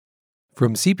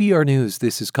From CPR News,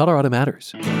 this is Colorado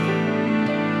Matters.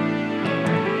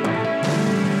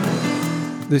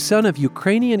 The son of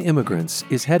Ukrainian immigrants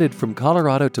is headed from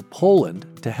Colorado to Poland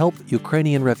to help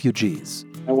Ukrainian refugees.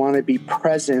 I want to be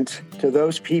present to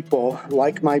those people,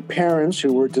 like my parents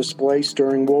who were displaced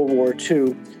during World War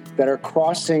II, that are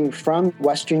crossing from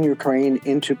Western Ukraine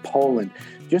into Poland,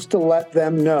 just to let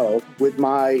them know with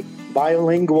my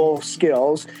bilingual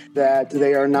skills that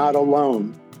they are not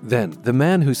alone. Then, the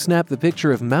man who snapped the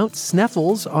picture of Mount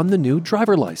Sneffels on the new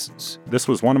driver license. This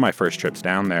was one of my first trips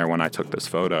down there when I took this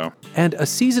photo. And a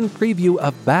season preview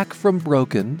of Back from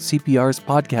Broken, CPR's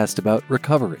podcast about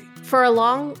recovery. For a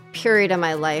long period of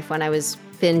my life when I was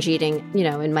binge eating,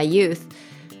 in my youth,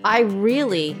 I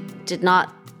really did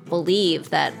not believe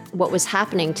that what was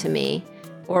happening to me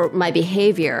or my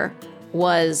behavior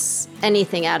was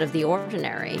anything out of the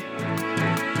ordinary.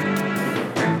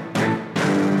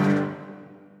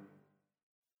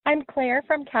 I'm Claire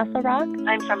from Castle Rock.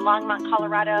 I'm from Longmont,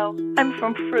 Colorado. I'm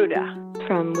from Fruita.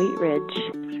 From Wheat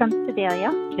Ridge. From Sedalia.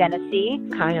 Genesee.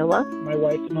 Kiowa. My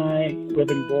wife and I live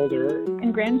in Boulder.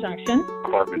 In Grand Junction.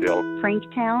 Carbondale.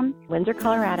 Franktown. Windsor,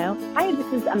 Colorado. Hi, this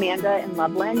is Amanda in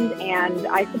Loveland, and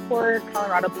I support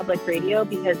Colorado Public Radio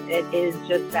because it is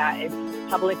just that. It's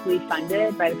publicly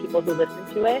funded by the people who listen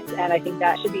to it, and I think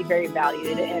that should be very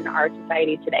valued in our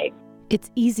society today. It's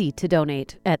easy to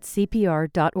donate at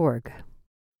cpr.org.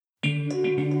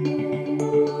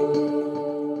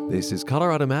 This is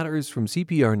Colorado Matters from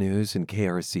CPR News and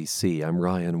KRCC. I'm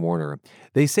Ryan Warner.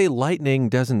 They say lightning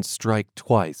doesn't strike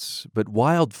twice, but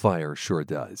wildfire sure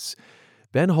does.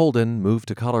 Ben Holden moved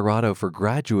to Colorado for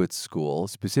graduate school,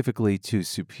 specifically to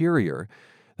Superior.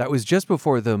 That was just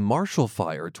before the Marshall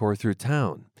Fire tore through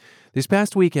town. This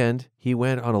past weekend, he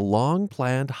went on a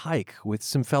long-planned hike with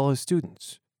some fellow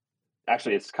students.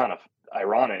 Actually, it's kind of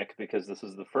ironic because this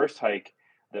is the first hike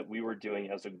that we were doing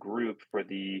as a group for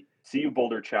the CU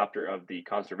Boulder chapter of the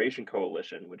Conservation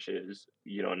Coalition, which is,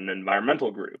 an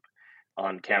environmental group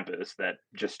on campus that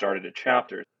just started a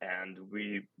chapter. And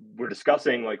we were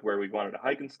discussing where we wanted to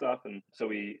hike and stuff. And so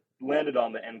we landed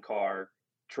on the NCAR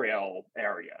trail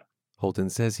area. Holden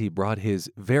says he brought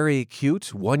his very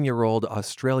cute 1-year-old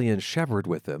Australian Shepherd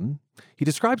with him. He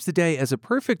describes the day as a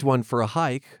perfect one for a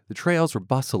hike. The trails were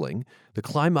bustling. The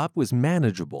climb up was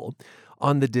manageable.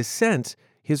 On the descent,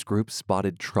 his group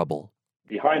spotted trouble.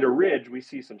 Behind a ridge, we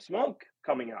see some smoke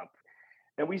coming up.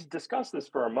 And we discussed this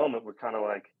for a moment. We're kind of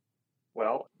like,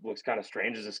 well, looks kind of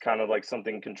strange. Is this kind of like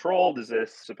something controlled? Is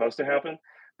this supposed to happen?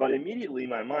 But immediately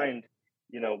my mind,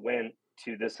 went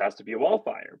to this has to be a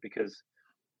wildfire because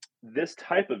this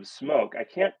type of smoke,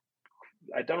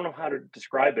 I don't know how to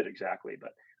describe it exactly,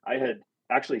 but I had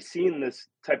actually seen this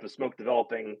type of smoke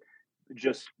developing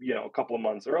just, a couple of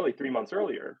months early, 3 months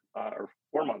earlier, or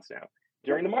 4 months now,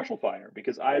 during the Marshall Fire,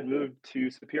 because I had moved to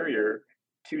Superior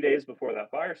 2 days before that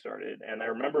fire started. And I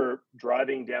remember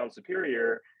driving down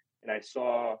Superior and I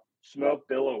saw smoke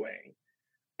billowing.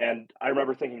 And I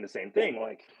remember thinking the same thing,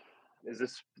 is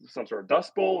this some sort of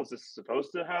dust bowl? Is this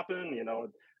supposed to happen?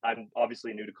 I'm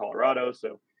obviously new to Colorado,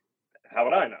 so how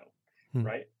would I know?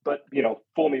 Right? But,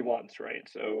 fool me once, right?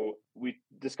 So we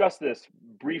discussed this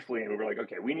briefly and we were like,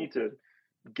 okay, we need to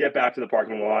get back to the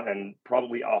parking lot and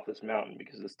probably off this mountain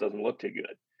because this doesn't look too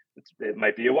good. It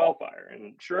might be a wildfire.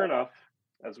 And sure enough,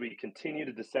 as we continue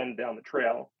to descend down the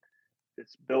trail,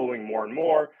 it's billowing more and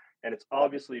more, and it's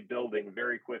obviously building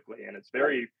very quickly, and it's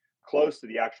very close to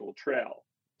the actual trail.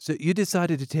 So you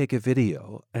decided to take a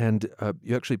video, and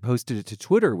you actually posted it to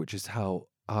Twitter, which is how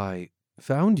I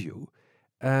found you.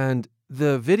 And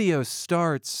the video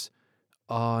starts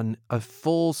on a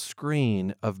full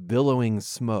screen of billowing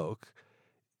smoke.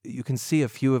 You can see a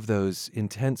few of those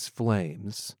intense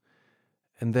flames,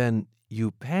 and then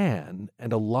you pan,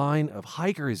 and a line of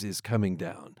hikers is coming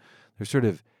down. They're sort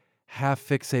of half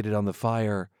fixated on the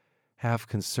fire, half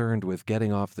concerned with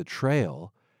getting off the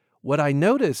trail. What I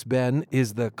notice, Ben,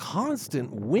 is the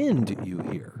constant wind you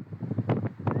hear.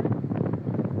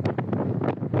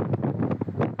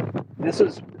 This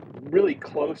is really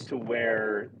close to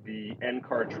where the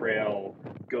NCAR trail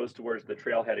goes towards the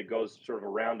trailhead. It goes sort of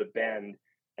around a bend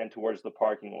and towards the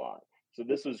parking lot. So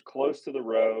this was close to the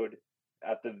road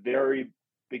at the very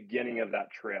beginning of that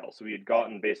trail. So we had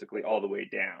gotten basically all the way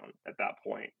down at that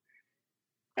point.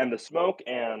 And the smoke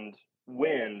and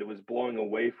wind was blowing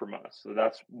away from us. So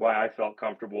that's why I felt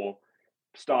comfortable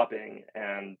stopping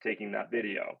and taking that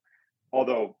video.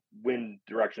 Although wind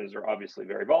directions are obviously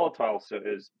very volatile, so it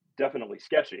is definitely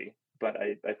sketchy. But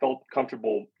I felt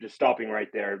comfortable just stopping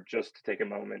right there just to take a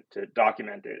moment to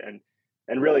document it.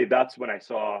 And really, that's when I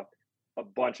saw a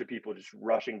bunch of people just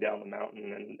rushing down the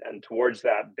mountain and towards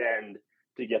that bend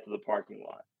to get to the parking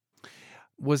lot.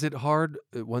 Was it hard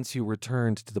once you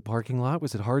returned to the parking lot?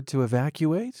 Was it hard to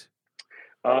evacuate?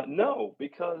 No,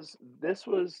 because this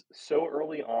was so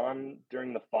early on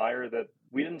during the fire that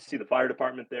we didn't see the fire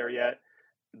department there yet.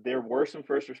 There were some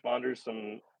first responders,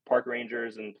 some park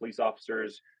rangers and police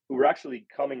officers who were actually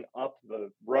coming up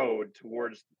the road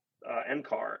towards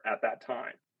NCAR at that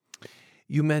time.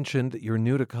 You mentioned that you're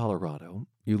new to Colorado.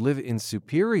 You live in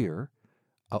Superior,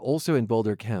 also in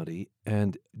Boulder County,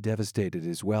 and devastated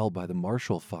as well by the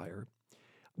Marshall Fire.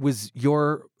 Was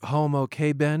your home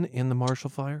okay, Ben, in the Marshall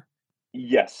Fire?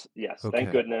 Yes. Okay.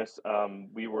 Thank goodness.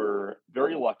 We were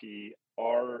very lucky.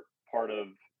 Our part of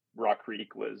Rock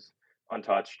Creek was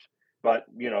untouched, but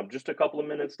just a couple of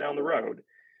minutes down the road,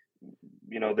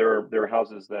 there are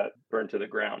houses that burned to the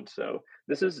ground. So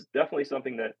this is definitely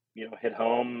something that hit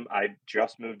home. I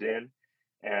just moved in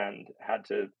and had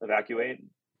to evacuate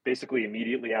basically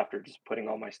immediately after just putting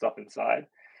all my stuff inside.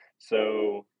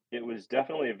 So it was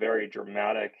definitely a very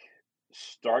dramatic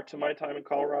start to my time in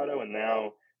Colorado, and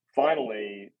now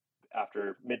finally,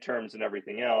 after midterms and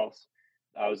everything else,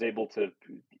 I was able to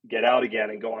get out again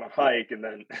and go on a hike, and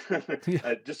then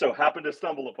I just so happened to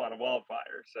stumble upon a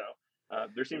wildfire. So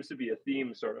there seems to be a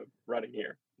theme sort of running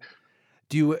here.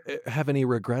 Do you have any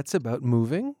regrets about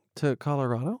moving to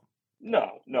Colorado?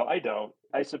 No, I don't.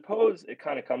 I suppose it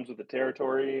kind of comes with the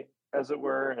territory, as it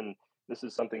were, and this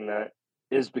is something that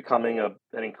is becoming an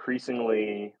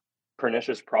increasingly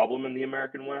pernicious problem in the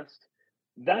American West.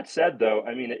 That said, though,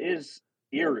 I mean, it is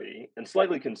eerie and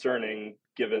slightly concerning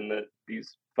given that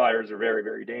these fires are very,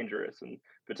 very dangerous and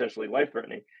potentially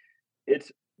life-threatening. It's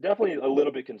definitely a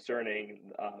little bit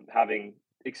concerning having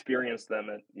experienced them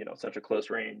at such a close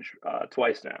range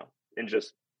twice now in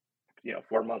just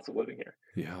 4 months of living here.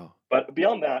 Yeah. But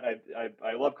beyond that,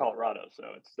 I love Colorado, so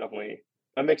it's definitely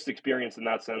a mixed experience in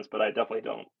that sense. But I definitely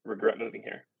don't regret moving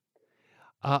here.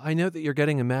 I know that you're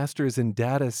getting a master's in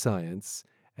data science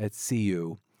at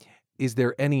CU. Is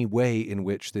there any way in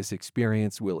which this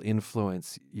experience will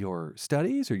influence your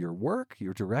studies or your work,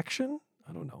 your direction?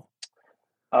 I don't know.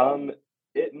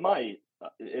 It might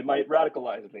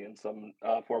radicalize me in some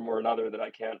form or another that I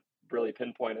can't really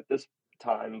pinpoint at this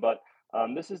time. But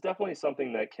this is definitely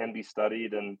something that can be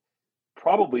studied and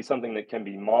probably something that can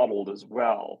be modeled as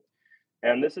well.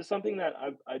 And this is something that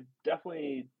I'm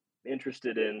definitely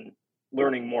interested in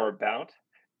learning more about,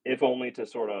 if only to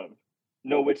sort of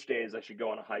know which days I should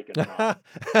go on a hike and not.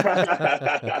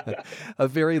 A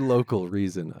very local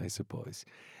reason, I suppose.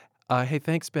 Hey,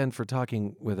 thanks, Ben, for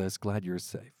talking with us. Glad you're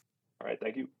safe. All right,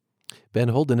 thank you. Ben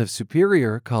Holden of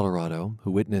Superior, Colorado,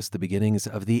 who witnessed the beginnings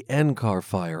of the NCAR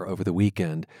fire over the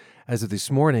weekend. As of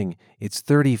this morning, it's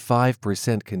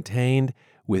 35% contained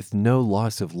with no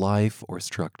loss of life or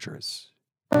structures.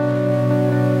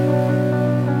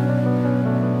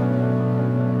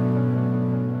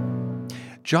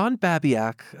 John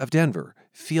Babiak of Denver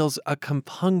feels a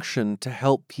compunction to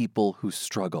help people who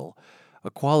struggle,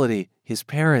 a quality his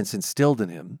parents instilled in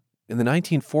him. In the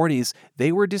 1940s,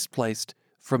 they were displaced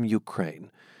from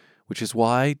Ukraine, which is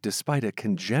why, despite a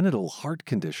congenital heart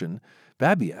condition,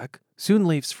 Babiak soon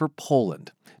leaves for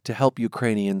Poland to help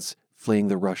Ukrainians fleeing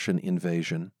the Russian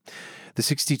invasion. The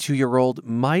 62-year-old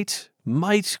might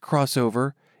cross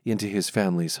over into his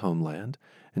family's homeland.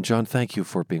 And John, thank you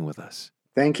for being with us.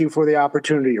 Thank you for the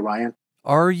opportunity, Ryan.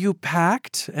 Are you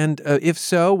packed? And if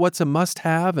so, what's a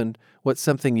must-have and what's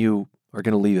something you are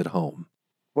going to leave at home?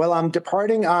 Well, I'm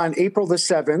departing on April the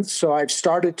 7th, so I've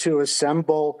started to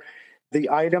assemble the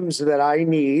items that I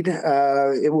need.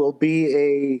 It will be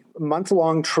a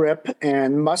month-long trip,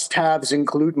 and must-haves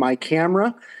include my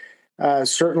camera,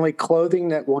 certainly clothing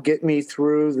that will get me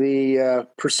through the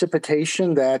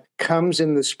precipitation that comes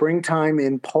in the springtime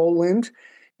in Poland.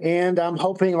 And I'm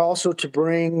hoping also to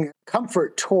bring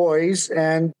comfort toys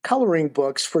and coloring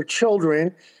books for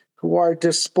children who are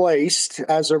displaced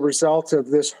as a result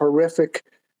of this horrific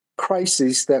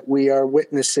crisis that we are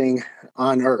witnessing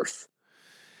on Earth.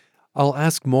 I'll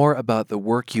ask more about the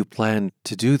work you plan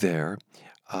to do there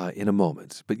in a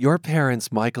moment. But your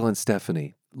parents, Michael and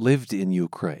Stephanie, lived in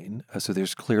Ukraine, so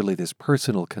there's clearly this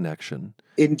personal connection.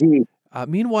 Indeed.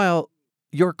 Meanwhile,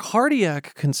 your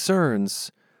cardiac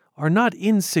concerns are not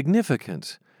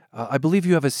insignificant. I believe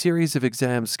you have a series of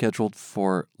exams scheduled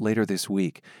for later this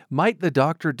week. Might the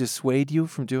doctor dissuade you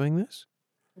from doing this?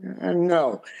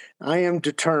 No, I am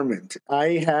determined.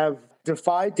 I have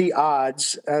defied the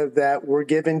odds that were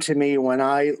given to me when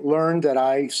I learned that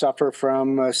I suffer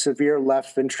from severe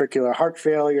left ventricular heart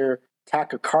failure,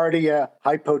 tachycardia,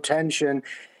 hypotension,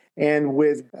 And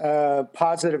with a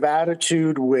positive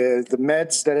attitude, with the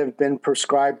meds that have been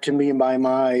prescribed to me by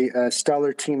my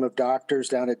stellar team of doctors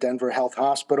down at Denver Health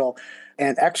Hospital,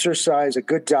 and exercise, a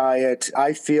good diet,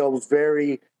 I feel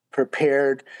very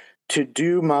prepared to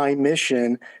do my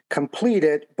mission, complete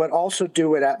it, but also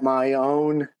do it at my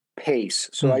own pace.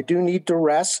 So I do need to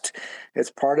rest.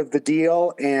 It's part of the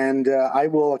deal, and I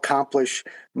will accomplish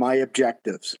my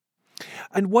objectives.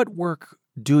 And what work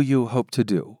do you hope to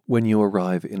do when you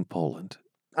arrive in Poland?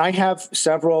 I have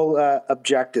several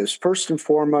objectives. First and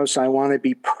foremost, I want to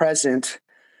be present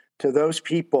to those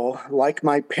people like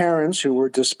my parents who were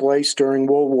displaced during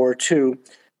World War II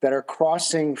that are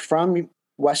crossing from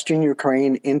Western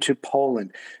Ukraine into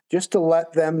Poland, just to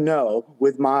let them know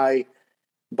with my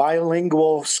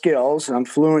bilingual skills, I'm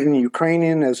fluent in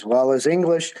Ukrainian as well as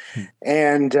English,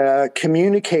 and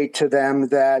communicate to them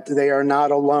that they are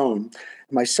not alone.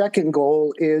 My second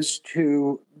goal is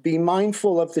to be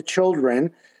mindful of the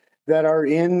children that are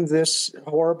in this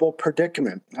horrible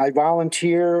predicament. I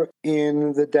volunteer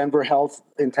in the Denver Health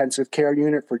Intensive Care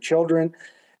Unit for Children,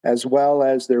 as well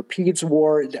as their PEDS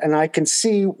ward. And I can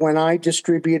see when I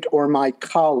distribute, or my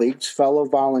colleagues, fellow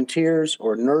volunteers,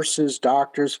 or nurses,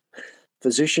 doctors,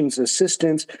 physicians'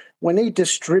 assistants, when they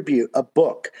distribute a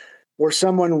book or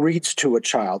someone reads to a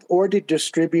child, or to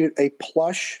distribute a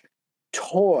plush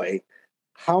toy,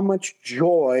 how much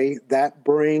joy that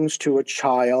brings to a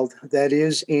child that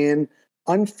is in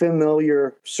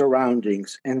unfamiliar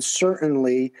surroundings. And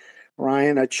certainly,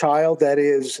 Ryan, a child that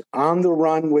is on the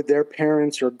run with their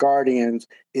parents or guardians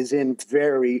is in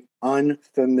very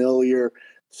unfamiliar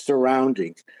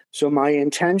surroundings. So my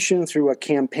intention through a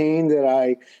campaign that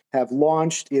I have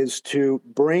launched is to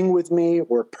bring with me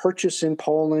or purchase in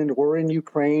Poland or in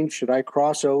Ukraine, should I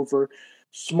cross over,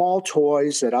 small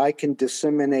toys that I can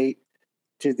disseminate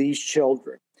to these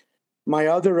children. My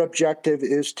other objective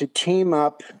is to team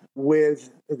up with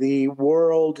the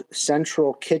World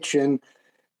Central Kitchen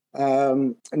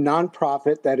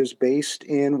nonprofit that is based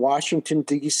in Washington,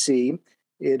 D.C.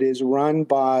 It is run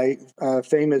by a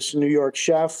famous New York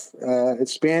chef, a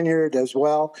Spaniard as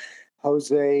well,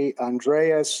 Jose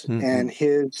Andres, and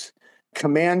his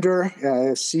commander,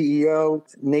 CEO,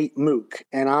 Nate Mook.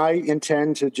 And I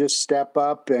intend to just step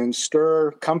up and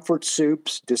stir comfort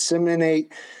soups,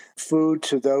 disseminate food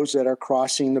to those that are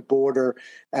crossing the border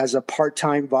as a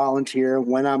part-time volunteer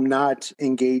when I'm not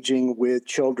engaging with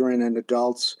children and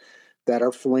adults that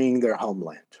are fleeing their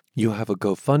homeland. You have a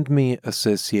GoFundMe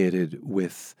associated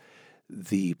with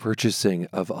the purchasing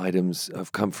of items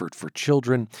of comfort for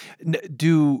children.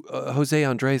 Do Jose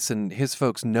Andres and his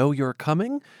folks know you're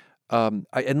coming? And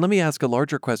let me ask a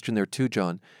larger question there too,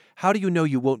 John. How do you know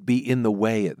you won't be in the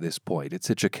way at this point? It's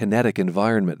such a kinetic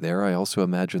environment there. I also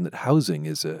imagine that housing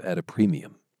is at a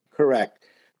premium. Correct.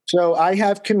 So I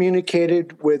have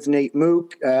communicated with Nate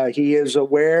Mook. He is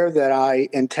aware that I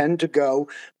intend to go,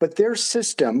 but their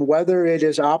system, whether it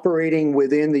is operating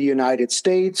within the United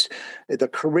States, the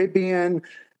Caribbean,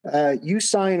 you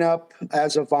sign up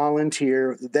as a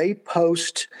volunteer. They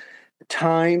post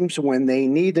times when they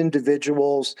need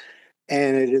individuals,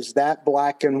 and it is that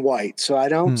black and white. So I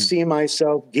don't see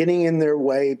myself getting in their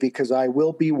way because I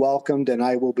will be welcomed and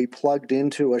I will be plugged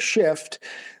into a shift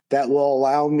that will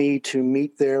allow me to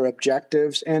meet their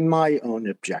objectives and my own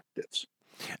objectives.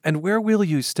 And where will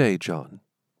you stay, John?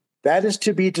 That is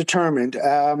to be determined.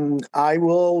 I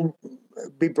will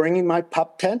be bringing my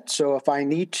pup tent, so if I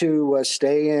need to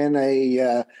stay in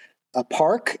a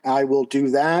park, I will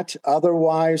do that.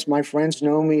 Otherwise, my friends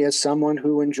know me as someone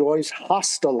who enjoys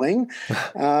hosteling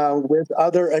with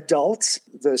other adults.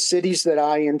 The cities that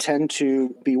I intend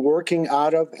to be working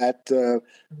out of at the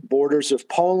borders of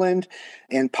Poland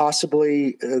and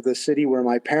possibly the city where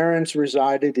my parents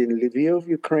resided in Lviv,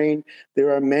 Ukraine,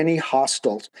 there are many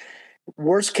hostels.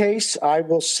 Worst case, I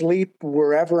will sleep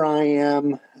wherever I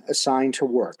am assigned to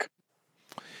work.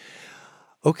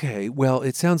 Okay, well,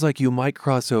 it sounds like you might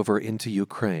cross over into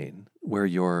Ukraine, where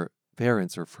your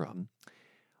parents are from.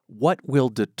 What will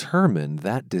determine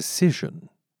that decision?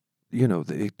 You know,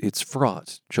 it's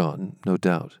fraught, John, no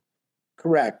doubt.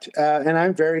 Correct. And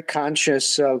I'm very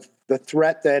conscious of the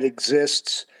threat that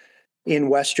exists in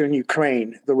Western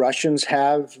Ukraine. The Russians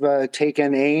have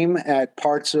taken aim at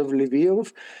parts of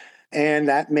Lviv, and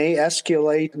that may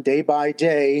escalate day by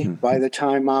day by the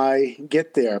time I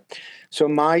get there. So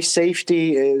my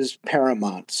safety is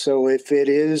paramount. So if it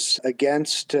is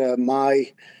against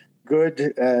my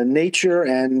good nature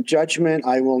and judgment,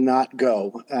 I will not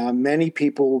go. Many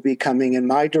people will be coming in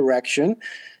my direction,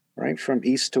 right, from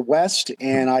east to west,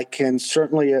 and I can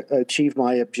certainly achieve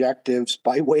my objectives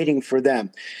by waiting for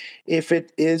them. If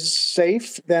it is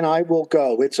safe, then I will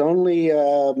go. It's only, a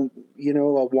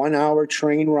 1-hour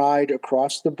train ride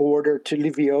across the border to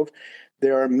Lviv.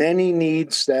 There are many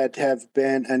needs that have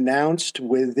been announced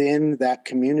within that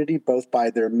community, both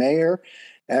by their mayor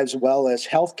as well as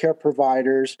healthcare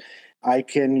providers. I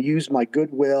can use my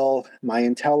goodwill, my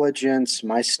intelligence,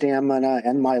 my stamina,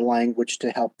 and my language to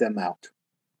help them out.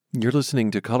 You're listening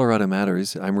to Colorado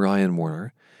Matters. I'm Ryan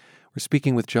Warner. We're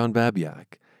speaking with John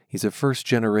Babyak. He's a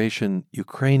first-generation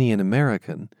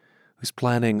Ukrainian-American who's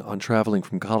planning on traveling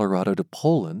from Colorado to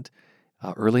Poland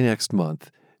early next month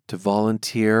to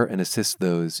volunteer and assist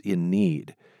those in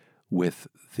need with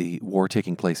the war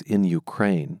taking place in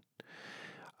Ukraine.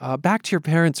 Back to your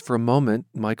parents for a moment,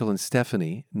 Michael and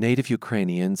Stephanie, native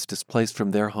Ukrainians displaced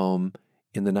from their home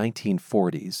in the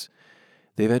 1940s.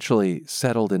 They eventually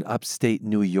settled in upstate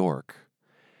New York.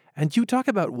 And you talk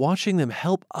about watching them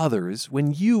help others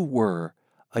when you were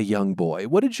a young boy.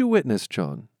 What did you witness,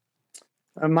 John?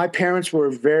 My parents were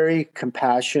very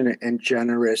compassionate and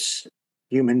generous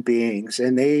human beings,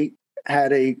 and they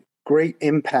had a great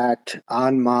impact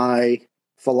on my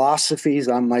philosophies,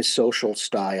 on my social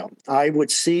style. I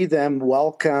would see them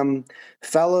welcome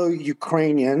fellow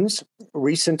Ukrainians,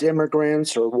 recent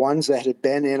immigrants, or ones that had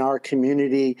been in our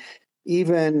community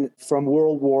even from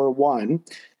World War I,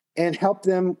 and help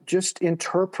them just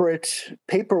interpret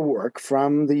paperwork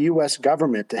from the U.S.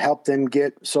 government to help them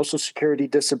get Social Security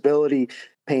disability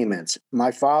payments.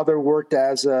 My father worked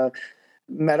as a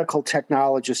medical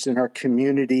technologist in our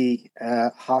community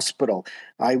hospital.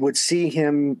 I would see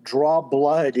him draw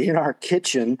blood in our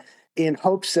kitchen in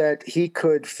hopes that he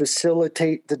could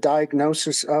facilitate the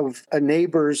diagnosis of a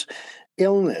neighbor's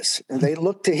illness. And they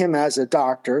looked to him as a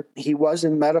doctor. He was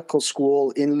in medical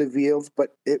school in Lviv,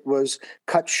 but it was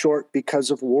cut short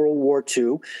because of World War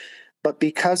II. But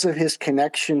because of his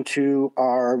connection to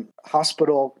our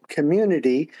hospital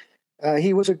community,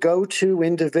 he was a go-to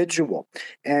individual.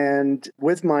 And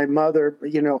with my mother,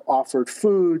 offered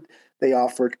food, they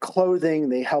offered clothing,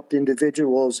 they helped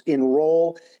individuals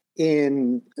enroll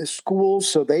in schools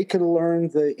so they could learn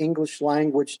the English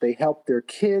language. They helped their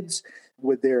kids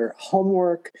with their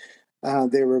homework.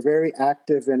 They were very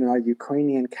active in our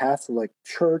Ukrainian Catholic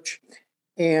Church.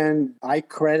 And I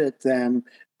credit them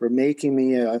for making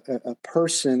me a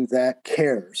person that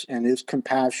cares and is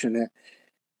compassionate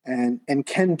and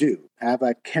have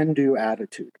a can-do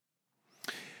attitude.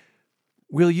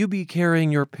 Will you be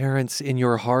carrying your parents in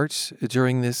your heart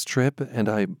during this trip? And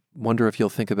I wonder if you'll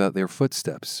think about their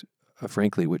footsteps,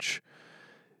 frankly, which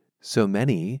so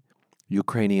many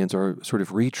Ukrainians are sort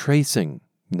of retracing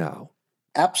now.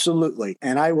 Absolutely.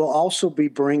 And I will also be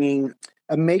bringing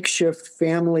a makeshift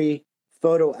family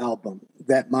photo album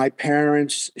that my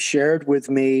parents shared with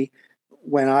me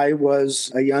when I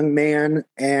was a young man,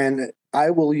 and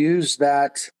I will use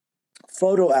that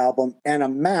photo album and a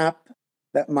map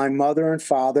that my mother and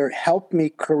father helped me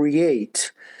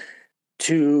create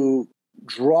to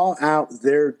draw out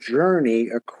their journey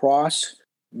across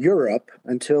Europe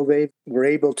until they were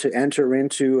able to enter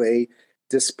into a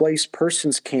displaced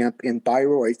persons camp in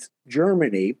Bayreuth,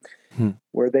 Germany,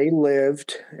 where they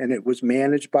lived, and it was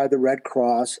managed by the Red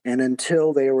Cross, and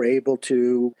until they were able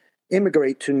to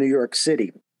immigrate to New York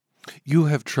City. You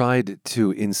have tried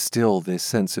to instill this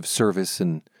sense of service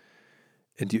and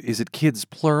is it kids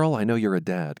plural? I know you're a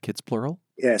dad. Kids plural?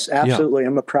 Yes, absolutely. Yeah.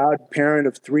 I'm a proud parent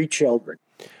of 3 children.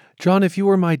 John, if you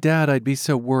were my dad, I'd be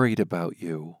so worried about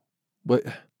you. What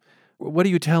are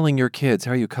you telling your kids?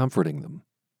 How are you comforting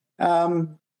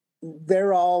them?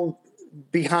 They're all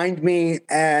behind me,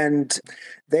 and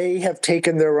they have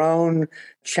taken their own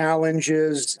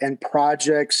challenges and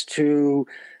projects to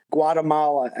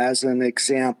Guatemala as an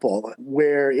example,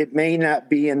 where it may not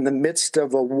be in the midst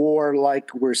of a war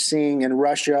like we're seeing in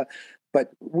Russia,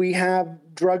 but we have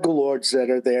drug lords that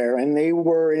are there, and they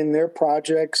were in their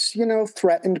projects,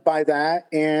 threatened by that.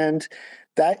 And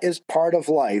that is part of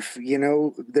life.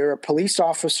 There are police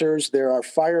officers, there are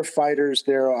firefighters,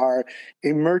 there are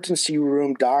emergency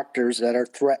room doctors that are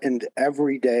threatened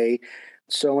every day.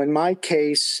 So in my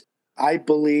case, I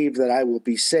believe that I will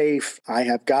be safe. I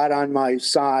have God on my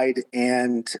side,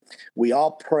 and we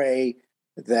all pray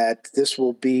that this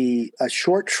will be a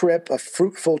short trip, a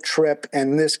fruitful trip,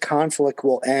 and this conflict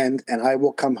will end, and I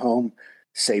will come home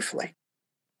safely.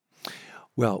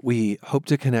 Well, we hope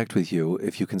to connect with you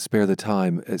if you can spare the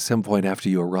time at some point after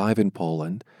you arrive in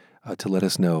Poland to let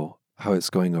us know how it's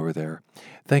going over there.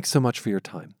 Thanks so much for your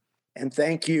time. And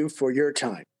thank you for your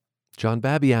time. John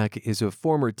Babiak is a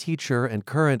former teacher and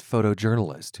current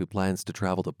photojournalist who plans to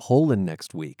travel to Poland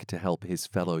next week to help his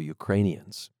fellow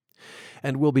Ukrainians.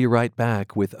 And we'll be right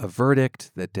back with a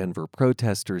verdict that Denver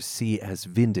protesters see as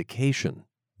vindication.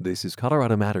 This is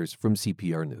Colorado Matters from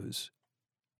CPR News.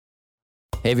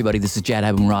 Hey everybody, this is Jad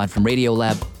Abumrad from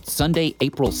Radiolab. Sunday,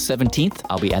 April 17th,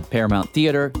 I'll be at Paramount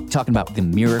Theater talking about the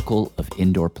miracle of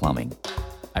indoor plumbing.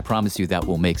 I promise you that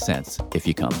will make sense if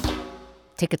you come.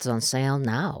 Tickets on sale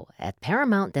now at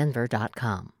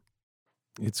ParamountDenver.com.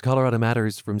 It's Colorado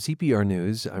Matters from CPR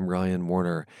News. I'm Ryan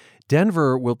Warner.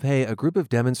 Denver will pay a group of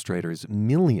demonstrators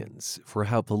millions for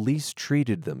how police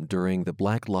treated them during the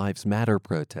Black Lives Matter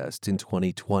protests in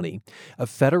 2020. A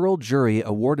federal jury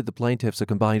awarded the plaintiffs a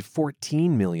combined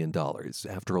 $14 million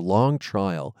after a long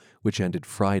trial, which ended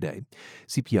Friday.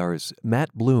 CPR's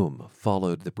Matt Bloom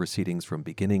followed the proceedings from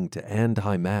beginning to end.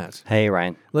 Hi, Matt. Hey,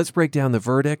 Ryan. Let's break down the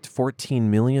verdict, $14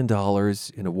 million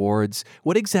in awards.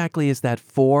 What exactly is that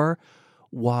for?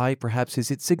 Why, perhaps, is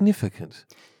it significant?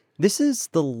 This is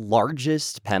the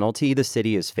largest penalty the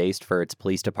city has faced for its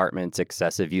police department's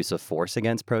excessive use of force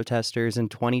against protesters in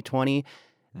 2020.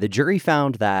 The jury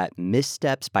found that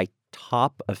missteps by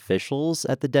top officials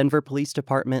at the Denver Police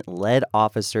Department led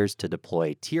officers to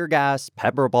deploy tear gas,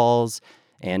 pepper balls,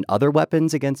 and other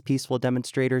weapons against peaceful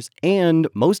demonstrators. And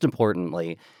most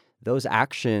importantly, those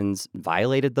actions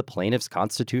violated the plaintiff's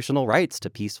constitutional rights to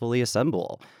peacefully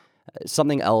assemble.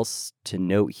 Something else to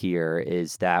note here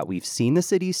is that we've seen the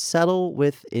city settle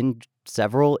with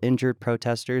several injured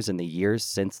protesters in the years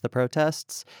since the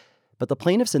protests, but the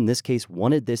plaintiffs in this case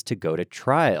wanted this to go to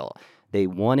trial. They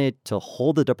wanted to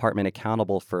hold the department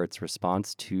accountable for its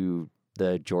response to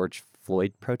the George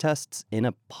Floyd protests in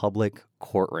a public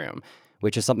courtroom,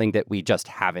 which is something that we just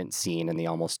haven't seen in the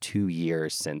almost 2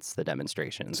 years since the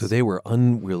demonstrations. So they were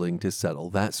unwilling to settle.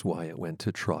 That's why it went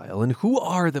to trial. And who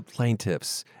are the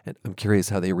plaintiffs? And I'm curious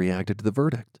how they reacted to the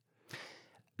verdict.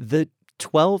 The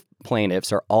 12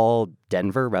 plaintiffs are all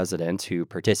Denver residents who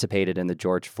participated in the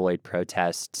George Floyd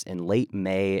protests in late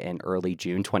May and early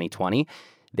June 2020.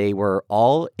 They were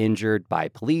all injured by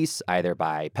police, either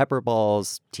by pepper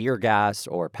balls, tear gas,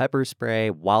 or pepper spray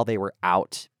while they were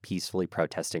out peacefully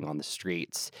protesting on the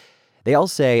streets. They all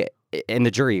say, and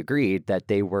the jury agreed, that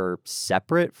they were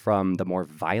separate from the more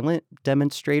violent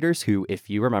demonstrators who, if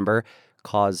you remember,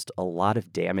 caused a lot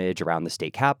of damage around the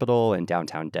state capitol and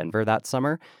downtown Denver that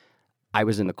summer. I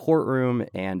was in the courtroom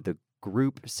and the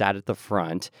group sat at the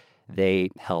front. They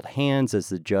held hands as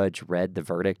the judge read the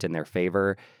verdict in their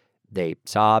favor. They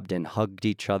sobbed and hugged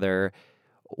each other.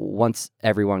 Once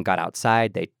everyone got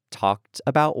outside, they talked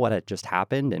about what had just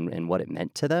happened and what it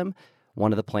meant to them.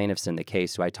 One of the plaintiffs in the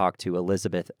case, who I talked to,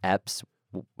 Elizabeth Epps,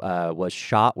 was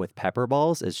shot with pepper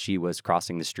balls as she was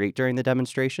crossing the street during the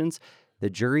demonstrations. The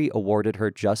jury awarded her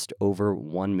just over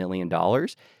 $1 million.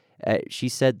 She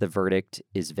said the verdict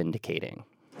is vindicating.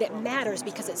 It matters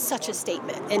because it's such a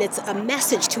statement, and it's a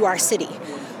message to our city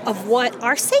of what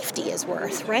our safety is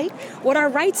worth, right? What our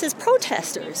rights as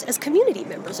protesters, as community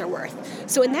members are worth.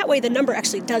 So in that way, the number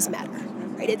actually does matter,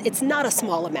 right? It's not a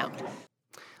small amount.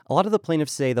 A lot of the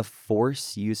plaintiffs say the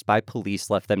force used by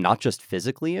police left them not just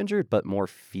physically injured, but more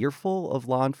fearful of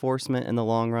law enforcement in the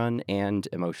long run and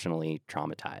emotionally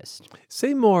traumatized.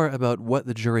 Say more about what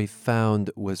the jury found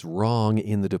was wrong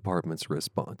in the department's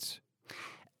response.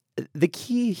 The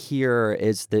key here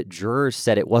is that jurors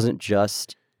said it wasn't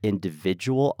just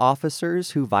individual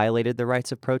officers who violated the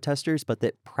rights of protesters, but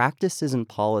that practices and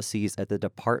policies at the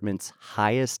department's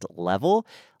highest level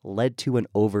led to an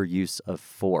overuse of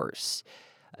force.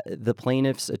 The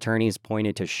plaintiffs' attorneys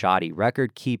pointed to shoddy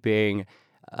record keeping,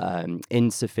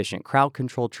 insufficient crowd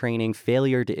control training,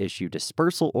 failure to issue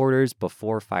dispersal orders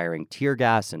before firing tear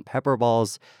gas and pepper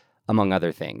balls, among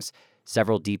other things.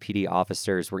 Several DPD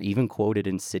officers were even quoted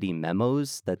in city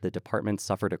memos that the department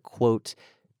suffered a, quote,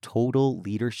 total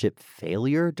leadership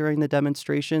failure during the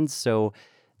demonstrations. So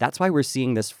that's why we're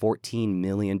seeing this $14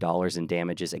 million in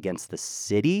damages against the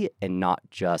city and not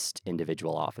just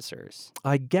individual officers.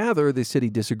 I gather the city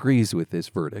disagrees with this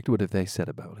verdict. What have they said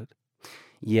about it?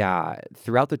 Yeah,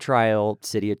 throughout the trial,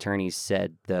 city attorneys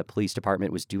said the police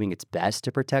department was doing its best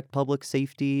to protect public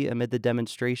safety amid the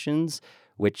demonstrations,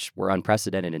 which were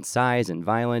unprecedented in size and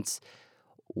violence.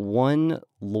 One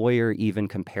lawyer even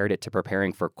compared it to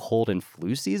preparing for cold and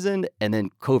flu season, and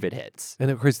then COVID hits. And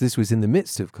of course, this was in the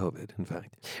midst of COVID, in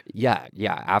fact. Yeah.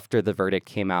 After the verdict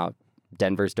came out,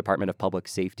 Denver's Department of Public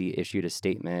Safety issued a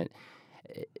statement.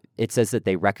 It says that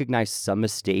they recognized some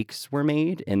mistakes were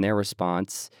made in their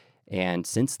response. And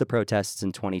since the protests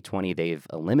in 2020, they've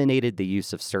eliminated the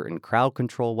use of certain crowd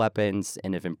control weapons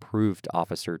and have improved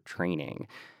officer training.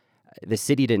 The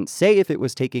city didn't say if it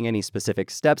was taking any specific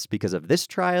steps because of this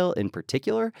trial in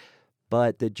particular,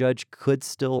 but the judge could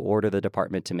still order the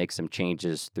department to make some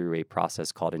changes through a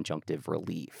process called injunctive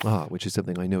relief. Which is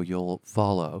something I know you'll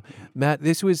follow. Matt,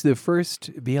 this was the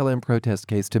first BLM protest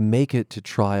case to make it to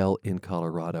trial in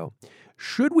Colorado.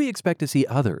 Should we expect to see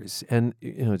others? And,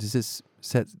 does this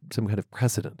set some kind of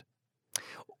precedent?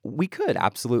 We could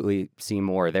absolutely see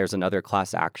more. There's another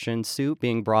class action suit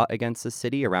being brought against the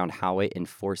city around how it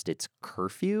enforced its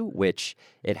curfew, which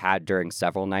it had during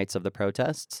several nights of the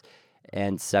protests.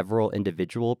 And several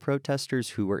individual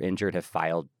protesters who were injured have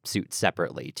filed suit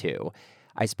separately, too.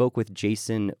 I spoke with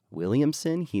Jason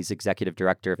Williamson. He's executive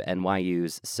director of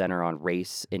NYU's Center on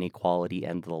Race, Inequality,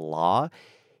 and the Law.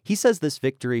 He says this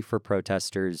victory for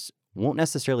protesters won't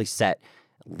necessarily set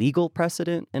legal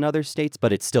precedent in other states,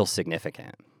 but it's still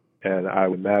significant. And I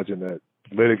would imagine that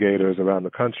litigators around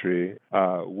the country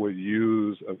would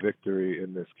use a victory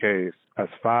in this case as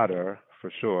fodder,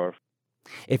 for sure.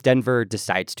 If Denver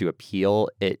decides to appeal,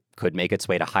 it could make its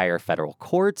way to higher federal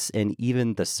courts and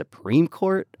even the Supreme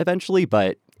Court eventually,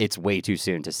 but it's way too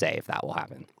soon to say if that will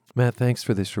happen. Matt, thanks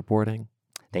for this reporting.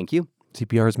 Thank you.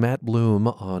 CPR's Matt Bloom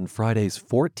on Friday's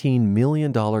 $14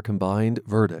 million combined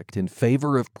verdict in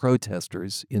favor of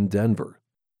protesters in Denver.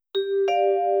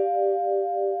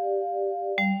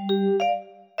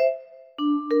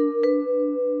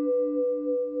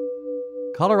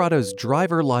 Colorado's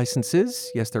driver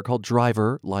licenses, yes, they're called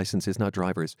driver licenses, not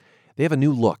drivers, they have a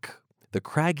new look. The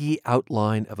craggy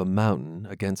outline of a mountain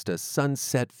against a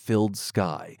sunset-filled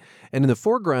sky, and in the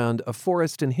foreground, a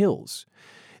forest and hills.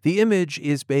 The image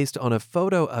is based on a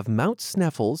photo of Mount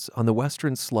Sneffels on the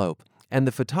western slope, and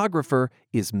the photographer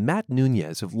is Matt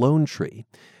Nunez of Lone Tree.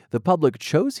 The public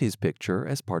chose his picture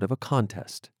as part of a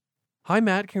contest. Hi,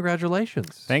 Matt.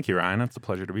 Congratulations. Thank you, Ryan. It's a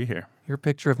pleasure to be here. Your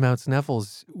picture of Mount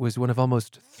Sneffels was one of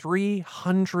almost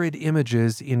 300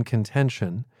 images in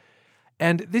contention.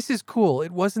 And this is cool.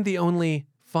 It wasn't the only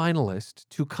finalist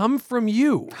to come from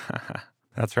you.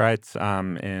 That's right.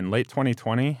 In late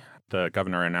 2020, the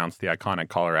governor announced the iconic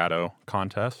Colorado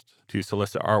contest to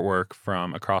solicit artwork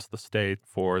from across the state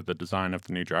for the design of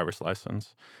the new driver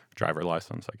license,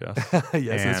 I guess.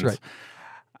 Yes, that's right.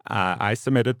 I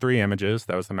submitted 3 images.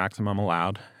 That was the maximum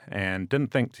allowed, and didn't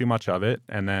think too much of it.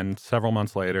 And then several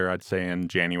months later, I'd say in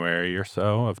January or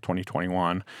so of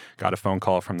 2021, got a phone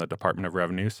call from the Department of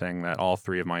Revenue saying that all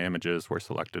 3 of my images were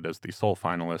selected as the sole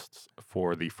finalists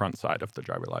for the front side of the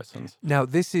driver license. Now,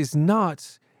 this is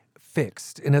not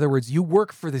fixed. In other words, you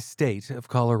work for the state of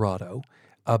Colorado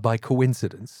by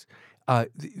coincidence.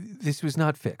 This was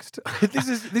not fixed.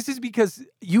 This is because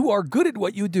you are good at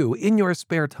what you do in your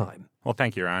spare time. Well,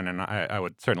 thank you, Ryan, and I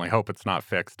would certainly hope it's not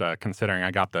fixed, considering I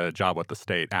got the job with the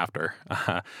state after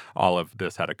all of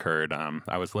this had occurred.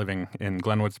 I was living in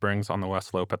Glenwood Springs on the West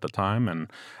Slope at the time,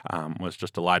 and was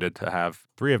just delighted to have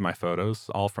 3 of my photos,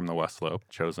 all from the West Slope,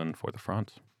 chosen for the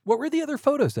front. What were the other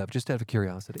photos of, just out of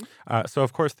curiosity? So,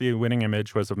 of course, the winning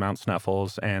image was of Mount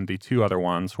Sneffels, and the 2 other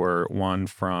ones were one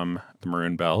from the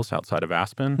Maroon Bells outside of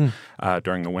Aspen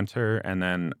during the winter, and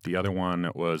then the other one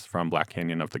was from Black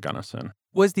Canyon of the Gunnison.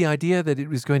 Was the idea that it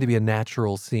was going to be a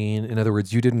natural scene? In other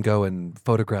words, you didn't go and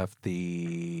photograph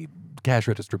the cash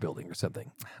register building or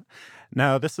something?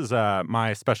 No, this is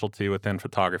my specialty within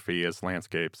photography is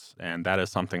landscapes, and that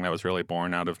is something that was really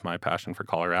born out of my passion for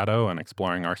Colorado and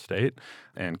exploring our state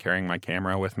and carrying my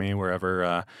camera with me wherever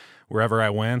I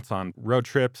went on road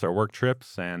trips or work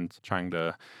trips and trying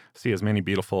to see as many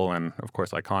beautiful and, of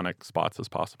course, iconic spots as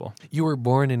possible. You were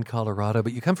born in Colorado,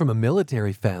 but you come from a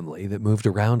military family that moved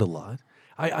around a lot.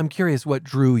 I'm curious what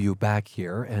drew you back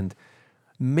here, and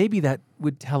maybe that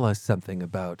would tell us something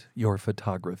about your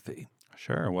photography.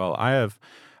 Sure. Well, I have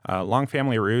long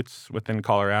family roots within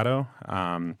Colorado.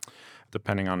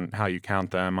 Depending on how you count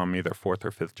them, I'm either 4th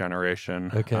or 5th generation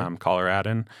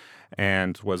Coloradan,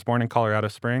 and was born in Colorado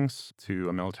Springs to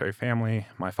a military family.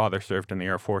 My father served in the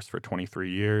Air Force for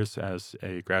 23 years as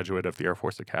a graduate of the Air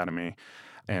Force Academy,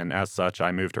 and as such,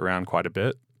 I moved around quite a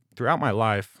bit. Throughout my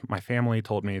life, my family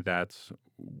told me that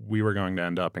we were going to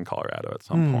end up in Colorado at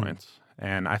some point.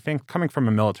 And I think coming from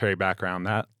a military background,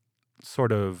 that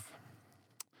sort of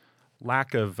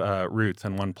lack of roots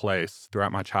in one place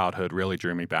throughout my childhood really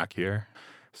drew me back here.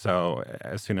 So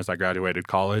as soon as I graduated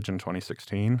college in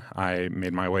 2016, I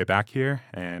made my way back here,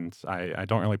 and I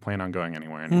don't really plan on going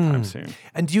anywhere anytime soon.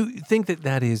 And do you think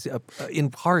that is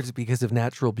in part because of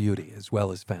natural beauty as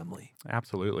well as family?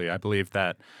 Absolutely. I believe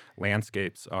that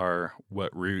landscapes are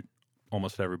what root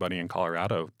almost everybody in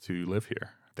Colorado to live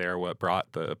here. They're what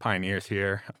brought the pioneers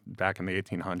here back in the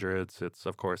 1800s. It's,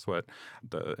 of course, what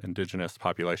the indigenous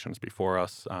populations before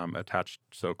us attached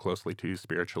so closely to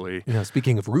spiritually. Yeah,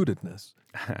 speaking of rootedness.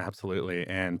 Absolutely.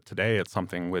 And today it's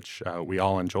something which we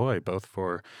all enjoy, both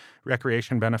for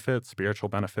recreation benefits, spiritual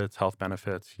benefits, health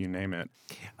benefits, you name it.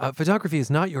 Photography is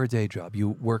not your day job. You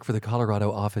work for the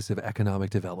Colorado Office of Economic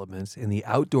Development in the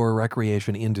Outdoor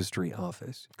Recreation Industry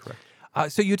Office. Correct.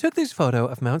 So you took this photo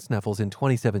of Mount Sneffels in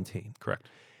 2017. Correct.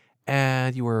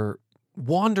 And you were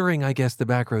wandering, I guess, the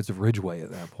back roads of Ridgway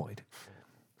at that point.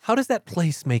 How does that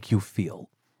place make you feel?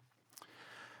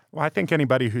 Well, I think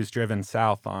anybody who's driven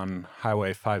south on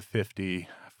Highway 550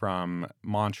 from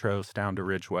Montrose down to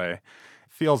Ridgway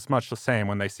feels much the same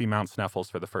when they see Mount Sneffels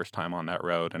for the first time on that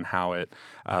road, and how it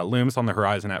looms on the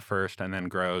horizon at first and then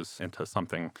grows into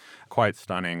something quite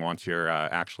stunning once you're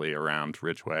actually around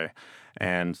Ridgway.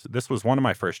 And this was one of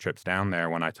my first trips down there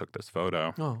when I took this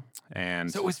photo. Oh. And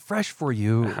so it was fresh for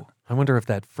you. I wonder if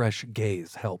that fresh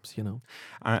gaze helps, you know?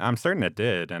 I'm certain it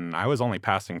did. And I was only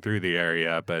passing through the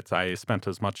area, but I spent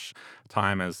as much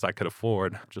time as I could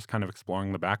afford just kind of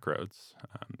exploring the back roads.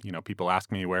 People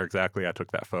ask me where exactly I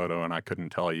took that photo, and I couldn't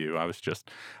tell you. I was just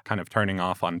kind of turning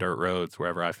off on dirt roads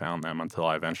wherever I found them until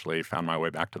I eventually found my way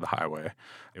back to the highway.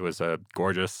 It was a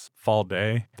gorgeous fall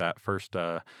day. That first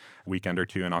weekend or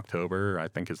two in October, I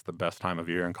think, is the best time of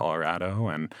year in Colorado,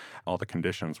 and all the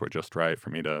conditions were just right for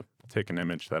me to take an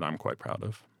image that I'm quite proud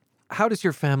of. How does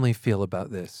your family feel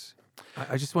about this?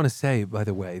 I just want to say, by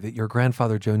the way, that your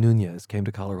grandfather, Joe Nunez, came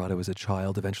to Colorado as a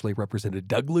child, eventually represented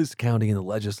Douglas County in the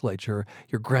legislature.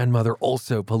 Your grandmother,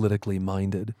 also politically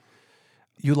minded.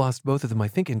 You lost both of them, I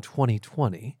think, in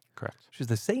 2020. Correct. Which is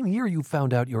the same year you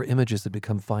found out your images had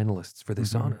become finalists for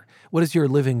this honor. What does your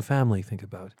living family think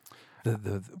about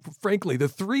frankly, the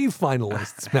three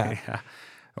finalists, Matt? Yeah.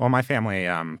 Well, my family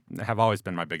have always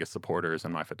been my biggest supporters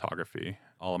in my photography.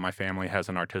 All of my family has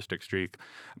an artistic streak.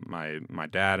 My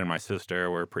dad and my sister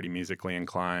were pretty musically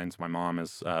inclined. My mom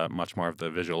is much more of the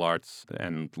visual arts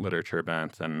and literature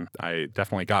bent, and I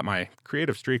definitely got my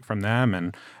creative streak from them,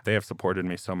 and they have supported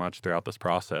me so much throughout this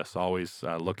process, always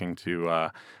looking to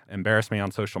embarrass me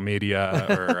on social media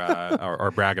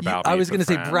or brag about me. I was going to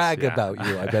say friends. brag about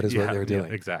you, I bet is what they're doing.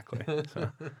 Yeah, exactly.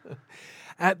 So.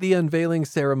 At the unveiling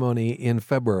ceremony in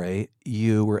February,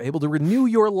 you were able to renew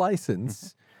your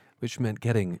license, which meant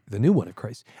getting the new one, of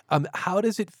course. How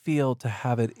does it feel to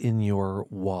have it in your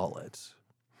wallet?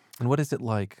 And what is it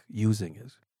like using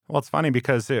it? Well, it's funny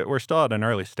because we're still at an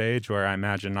early stage where I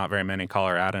imagine not very many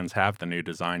Coloradans have the new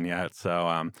design yet.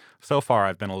 So so far,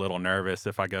 I've been a little nervous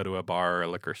if I go to a bar or a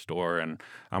liquor store, and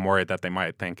I'm worried that they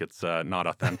might think it's not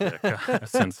authentic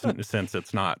since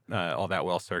it's not all that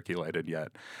well circulated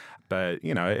yet. But,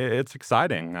 it's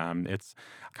exciting. It's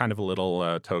kind of a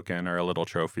little token or a little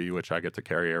trophy, which I get to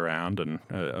carry around. And,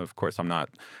 of course, I'm not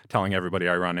telling everybody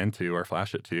I run into or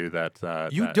flash it to that.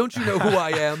 Don't you know who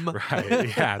I am?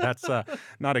 Right. Yeah, that's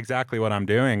not exactly what I'm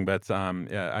doing. But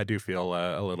yeah, I do feel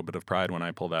a little bit of pride when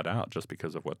I pull that out just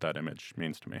because of what that image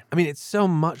means to me. I mean, it's so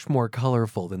much more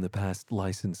colorful than the past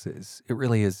licenses. It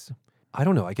really is, I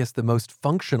don't know, I guess the most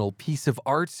functional piece of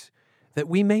art that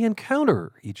we may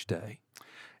encounter each day.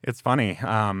 It's funny.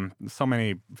 So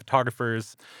many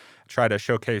photographers try to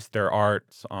showcase their art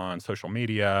on social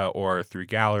media or through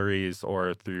galleries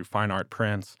or through fine art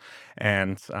prints.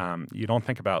 And you don't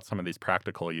think about some of these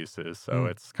practical uses. So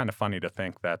it's kind of funny to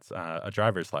think that a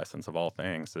driver's license, of all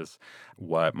things, is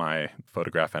what my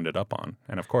photograph ended up on.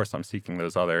 And of course, I'm seeking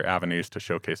those other avenues to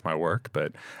showcase my work.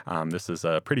 But this is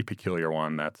a pretty peculiar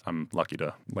one that I'm lucky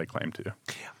to lay claim to.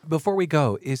 Before we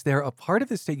go, is there a part of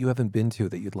the state you haven't been to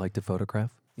that you'd like to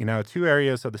photograph? Two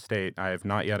areas of the state I have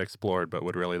not yet explored but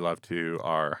would really love to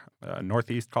are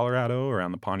northeast Colorado,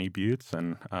 around the Pawnee Buttes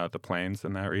and the plains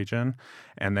in that region.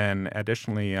 And then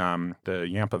additionally, the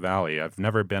Yampa Valley. I've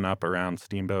never been up around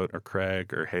Steamboat or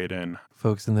Craig or Hayden.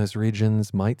 Folks in those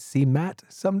regions might see Matt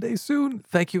someday soon.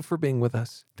 Thank you for being with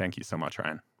us. Thank you so much,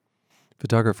 Ryan.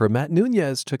 Photographer Matt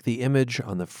Nunez took the image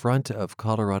on the front of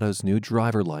Colorado's new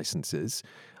driver licenses.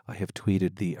 I have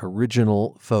tweeted the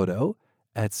original photo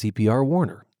at CPR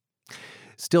Warner.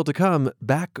 Still to come,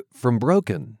 Back from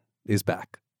Broken is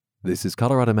back. This is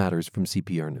Colorado Matters from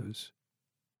CPR News.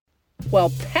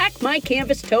 Well, pack my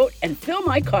canvas tote and fill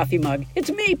my coffee mug.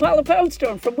 It's me, Paula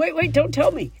Poundstone from Wait, Don't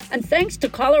Tell Me. And thanks to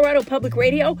Colorado Public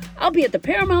Radio, I'll be at the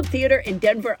Paramount Theater in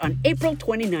Denver on April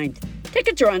 29th.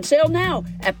 Tickets are on sale now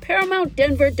at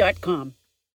ParamountDenver.com.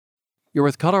 You're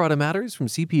with Colorado Matters from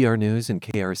CPR News and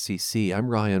KRCC. I'm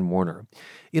Ryan Warner.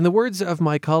 In the words of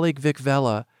my colleague Vic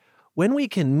Vela, when we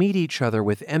can meet each other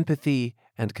with empathy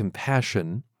and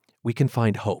compassion, we can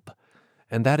find hope.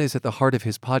 and that is at the heart of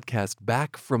his podcast,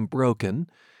 Back from Broken.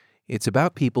 It's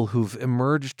about people who've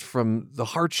emerged from the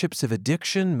hardships of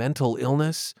addiction, mental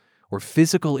illness, or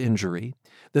physical injury.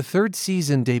 The third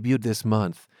season debuted this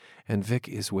month, and Vic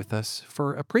is with us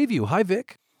for a preview. Hi,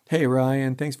 Vic. Hey,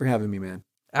 Ryan. Thanks for having me, man.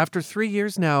 After 3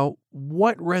 years now,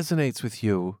 what resonates with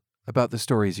you about the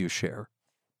stories you share?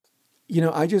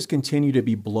 I just continue to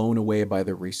be blown away by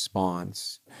the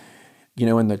response.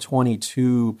 In the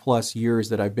 22 plus years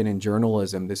that I've been in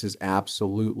journalism, this is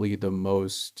absolutely the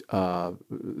most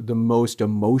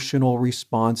emotional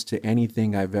response to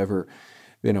anything I've ever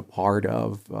been a part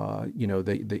of.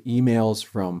 The emails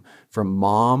from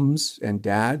moms and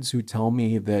dads who tell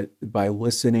me that by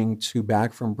listening to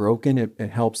Back from Broken, it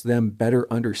helps them better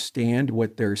understand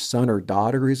what their son or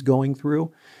daughter is going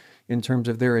through in terms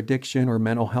of their addiction or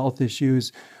mental health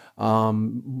issues.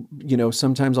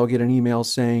 Sometimes I'll get an email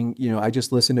saying, I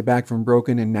just listened to Back from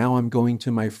Broken and now I'm going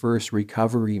to my first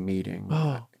recovery meeting.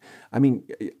 Oh. I mean,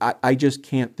 I just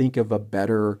can't think of a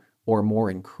better or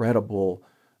more incredible,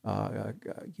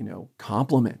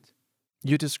 compliment.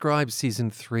 You describe season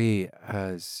 3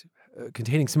 as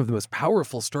containing some of the most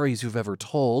powerful stories you've ever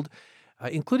told,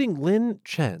 including Lynn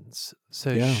Chen's.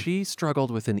 So she struggled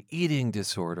with an eating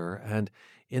disorder, and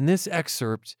in this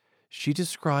excerpt, she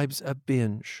describes a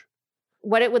binge.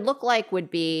 What it would look like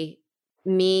would be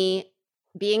me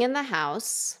being in the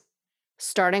house,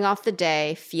 starting off the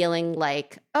day feeling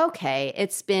like, okay,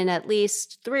 it's been at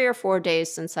least 3 or 4 days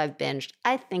since I've binged.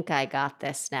 I think I got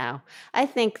this now. I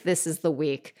think this is the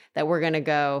week that we're going to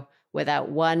go without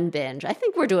one binge. I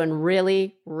think we're doing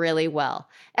really, really well.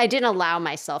 I didn't allow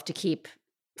myself to keep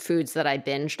foods that I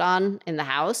binged on in the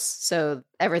house, so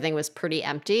everything was pretty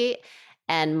empty.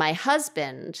 And my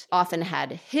husband often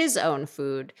had his own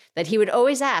food that he would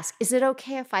always ask, is it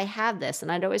okay if I have this?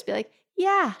 And I'd always be like,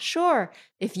 yeah, sure.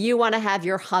 If you want to have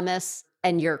your hummus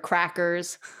and your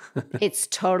crackers, it's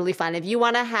totally fine. If you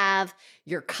want to have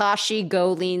your Kashi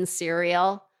Go Lean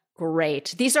cereal,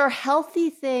 great. These are healthy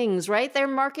things, right? They're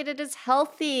marketed as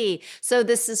healthy. So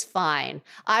this is fine.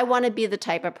 I want to be the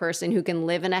type of person who can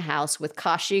live in a house with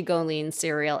Kashi Go Lean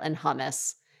cereal and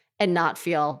hummus and not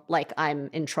feel like I'm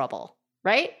in trouble.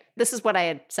 Right? This is what I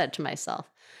had said to myself.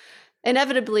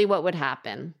 Inevitably, what would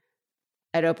happen?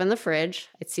 I'd open the fridge,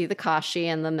 I'd see the Kashi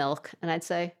and the milk, and I'd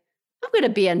say, I'm going to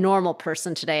be a normal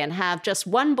person today and have just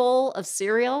one bowl of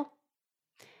cereal.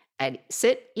 I'd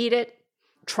sit, eat it,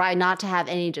 try not to have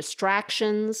any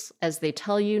distractions as they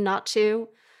tell you not to,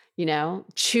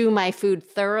 chew my food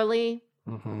thoroughly,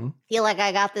 feel like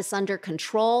I got this under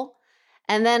control.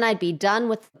 And then I'd be done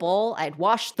with the bowl. I'd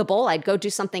wash the bowl. I'd go do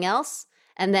something else.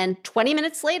 And then 20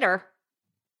 minutes later,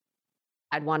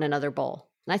 I'd want another bowl.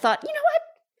 And I thought, you know what?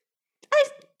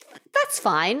 That's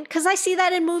fine, because I see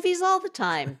that in movies all the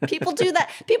time. People do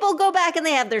that. People go back and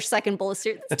they have their second bowl of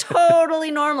cereal. It's totally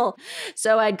normal.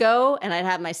 So I'd go and I'd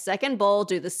have my second bowl,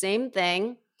 do the same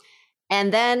thing.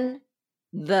 And then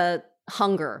the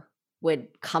hunger would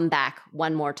come back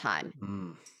one more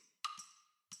time.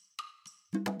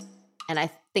 And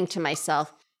I think to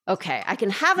myself, okay, I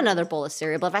can have another bowl of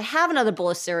cereal, but if I have another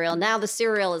bowl of cereal, now the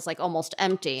cereal is like almost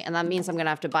empty, and that means I'm going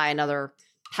to have to buy another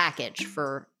package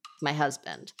for my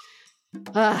husband.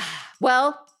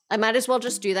 Well, I might as well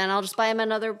just do that, and I'll just buy him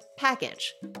another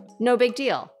package. No big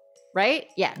deal, right?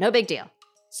 Yeah, no big deal.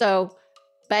 So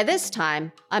by this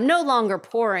time, I'm no longer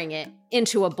pouring it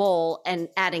into a bowl and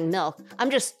adding milk.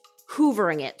 I'm just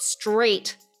hoovering it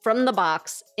straight from the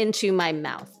box into my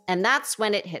mouth, and that's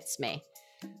when it hits me.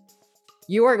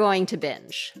 You are going to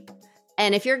binge.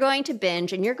 And if you're going to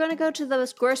binge and you're going to go to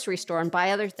the grocery store and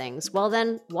buy other things, well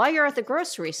then, while you're at the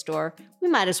grocery store, we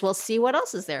might as well see what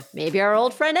else is there. Maybe our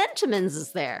old friend Entenmann's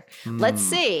is there. Let's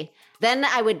see. Then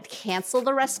I would cancel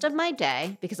the rest of my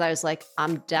day because I was like,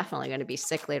 I'm definitely going to be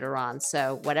sick later on.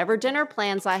 So whatever dinner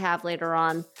plans I have later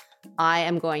on, I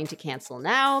am going to cancel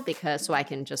now so I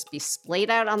can just be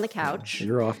splayed out on the couch.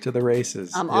 You're off to the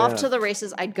races. I'm off to the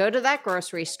races. I'd go to that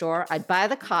grocery store. I'd buy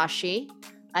the Kashi.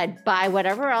 I'd buy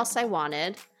whatever else I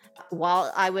wanted.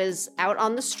 While I was out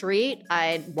on the street,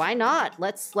 why not?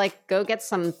 Let's go get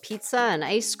some pizza and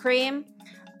ice cream,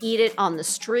 eat it on the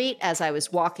street as I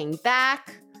was walking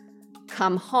back,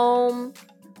 come home,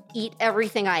 eat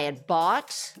everything I had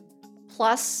bought,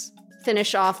 plus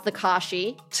finish off the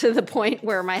Kashi to the point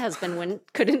where my husband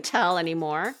couldn't tell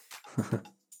anymore.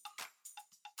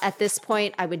 At this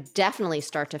point, I would definitely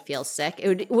start to feel sick.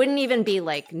 It wouldn't even be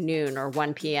like noon or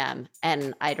 1 p.m.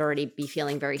 and I'd already be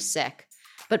feeling very sick.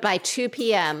 But by 2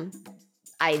 p.m.,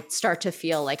 I'd start to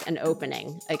feel like an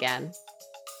opening again.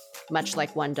 much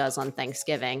like one does on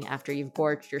Thanksgiving after you've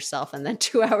gorged yourself. And then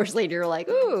 2 hours later, you're like,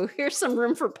 ooh, here's some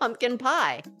room for pumpkin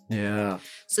pie. Yeah.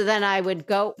 So then I would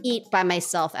go eat by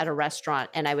myself at a restaurant,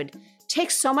 and I would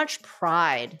take so much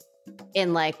pride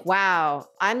in like, wow,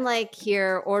 I'm like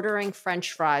here ordering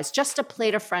French fries, just a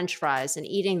plate of French fries, and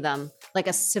eating them like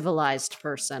a civilized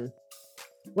person.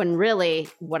 When really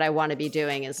what I want to be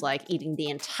doing is like eating the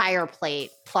entire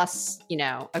plate plus,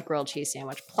 a grilled cheese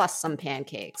sandwich plus some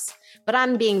pancakes. But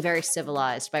I'm being very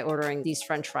civilized by ordering these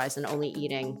French fries and only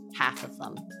eating half of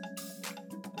them.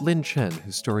 Lynn Chen,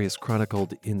 whose story is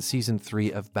chronicled in Season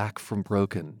 3 of Back from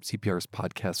Broken, CPR's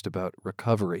podcast about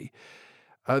recovery.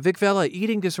 Vic Vela,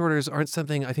 eating disorders aren't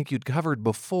something I think you'd covered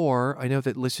before. I know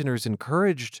that listeners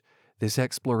encouraged this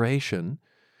exploration.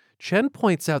 Chen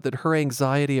points out that her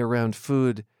anxiety around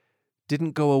food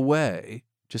didn't go away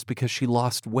just because she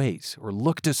lost weight or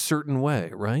looked a certain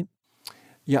way, right?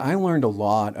 Yeah, I learned a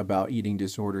lot about eating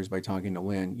disorders by talking to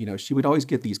Lynn. She would always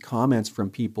get these comments from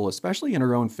people, especially in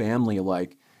her own family,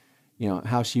 like,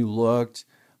 how she looked.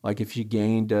 Like if she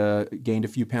gained a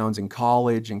few pounds in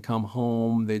college and come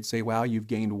home, they'd say, wow, you've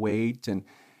gained weight. And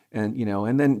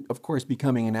then, of course,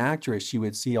 becoming an actress, she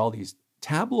would see all these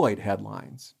tabloid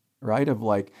headlines, right, of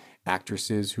like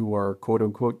actresses who are quote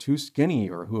unquote too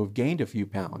skinny or who have gained a few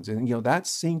pounds. And, that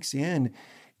sinks in.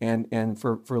 And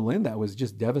for Lynn, that was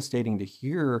just devastating to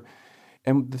hear.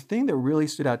 And the thing that really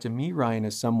stood out to me, Ryan,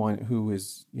 as someone who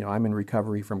is, I'm in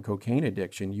recovery from cocaine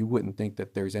addiction. You wouldn't think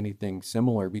that there's anything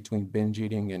similar between binge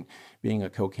eating and being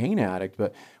a cocaine addict.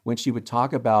 But when she would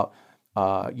talk about,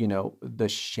 the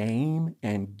shame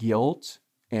and guilt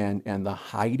and the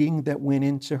hiding that went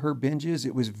into her binges,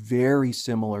 it was very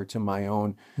similar to my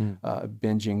own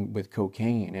binging with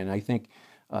cocaine. And I think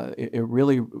it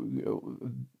really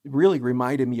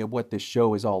reminded me of what this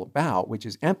show is all about, which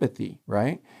is empathy,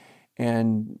 right?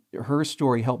 And her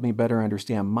story helped me better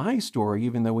understand my story,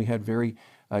 even though we had very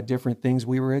different things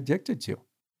we were addicted to.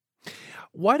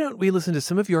 Why don't we listen to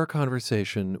some of your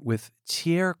conversation with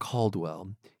Tier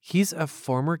Caldwell? He's a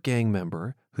former gang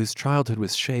member whose childhood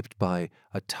was shaped by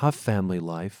a tough family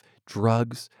life,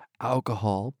 drugs,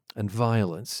 alcohol, and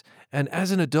violence. And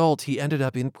as an adult, he ended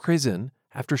up in prison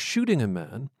after shooting a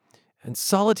man, and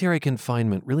solitary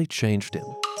confinement really changed him.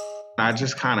 I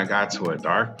just kind of got to a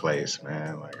dark place,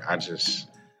 man. Like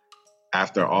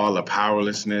after all the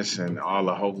powerlessness and all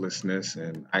the hopelessness,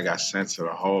 and I got sent to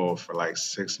the hole for like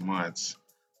 6 months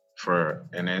for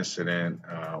an incident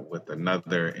with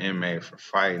another inmate for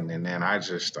fighting. And then I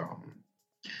just, I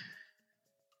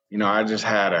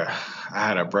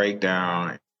had a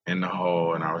breakdown in the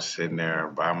hole, and I was sitting there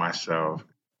by myself.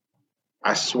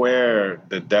 I swear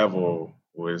the devil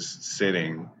was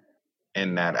sitting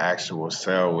in that actual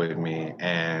cell with me,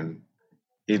 and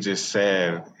he was just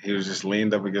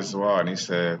leaned up against the wall, and he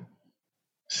said,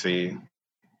 "See,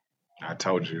 I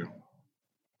told you.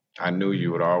 I knew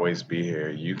you would always be here.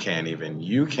 You can't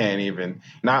even,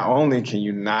 not only can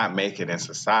you not make it in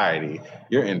society,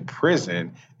 you're in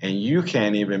prison, and you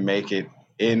can't even make it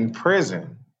in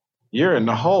prison. You're in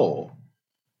the hole."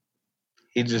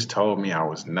 He just told me I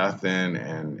was nothing,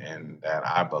 and that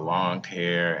I belonged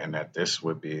here, and that this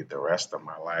would be the rest of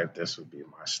my life. This would be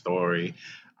my story.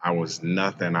 I was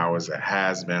nothing. I was a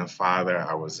has-been father.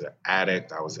 I was an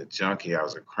addict. I was a junkie. I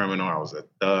was a criminal. I was a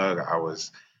thug. I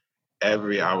was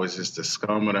just the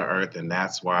scum of the earth, and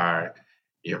that's why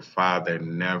your father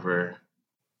never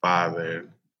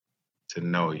bothered to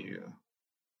know you.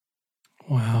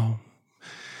 Wow.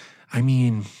 I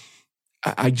mean,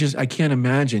 I can't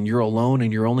imagine you're alone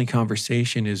and your only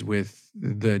conversation is with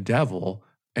the devil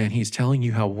and he's telling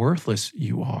you how worthless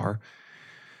you are.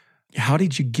 How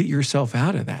did you get yourself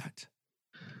out of that?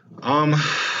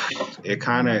 It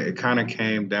kind of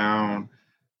came down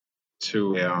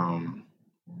to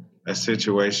a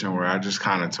situation where I just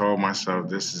kind of told myself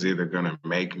this is either going to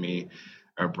make me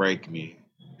or break me.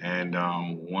 And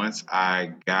once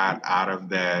I got out of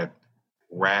that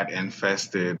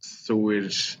rat-infested,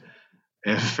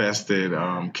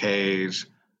 sewage-infested cage,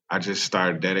 I just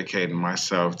started dedicating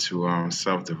myself to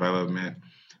self-development.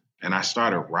 And I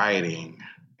started writing.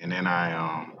 And then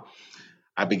I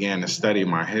began to study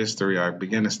my history. I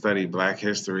began to study Black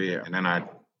history. And then I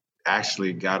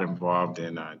actually got involved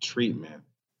in treatment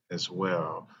as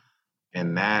well.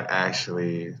 And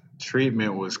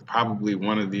treatment was probably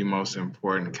one of the most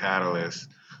important catalysts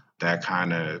that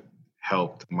kind of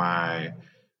helped my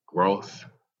growth.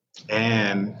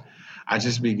 And I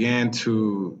just began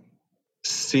to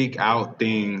seek out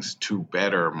things to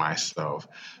better myself.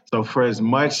 So for as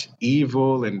much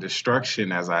evil and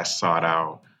destruction as I sought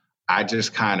out, I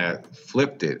just kind of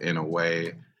flipped it in a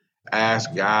way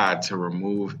ask God to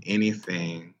remove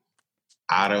anything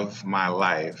out of my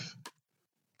life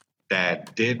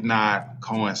that did not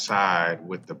coincide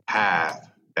with the path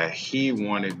that He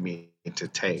wanted me to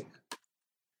take.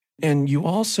 And you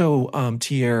also,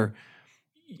 Tier,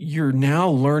 you're now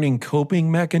learning coping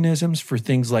mechanisms for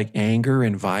things like anger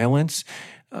and violence.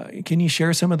 Can you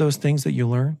share some of those things that you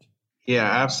learned? Yeah,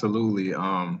 absolutely.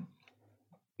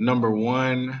 Number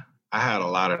one, I had a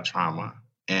lot of trauma,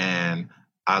 and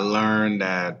I learned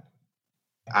that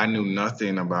I knew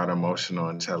nothing about emotional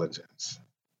intelligence.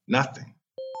 Nothing.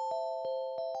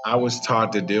 I was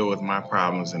taught to deal with my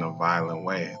problems in a violent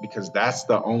way because that's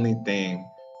the only thing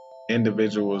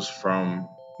individuals from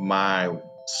my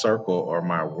circle or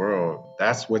my world,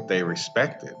 that's what they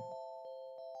respected.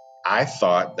 I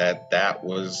thought that that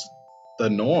was the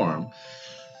norm.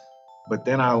 But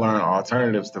then I learned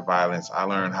alternatives to violence. I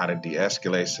learned how to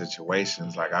de-escalate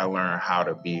situations. Like I learned how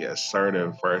to be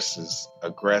assertive versus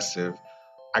aggressive.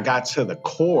 I got to the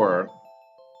core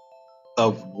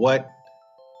of what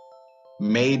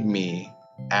made me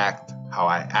act how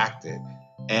I acted.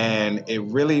 And it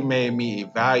really made me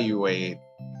evaluate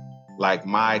like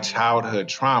my childhood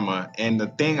trauma. And the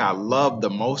thing I love the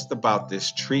most about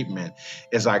this treatment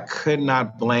is I could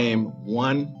not blame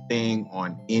one thing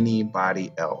on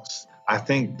anybody else. I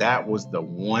think that was the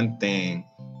one thing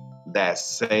that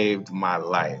saved my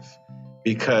life,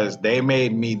 because they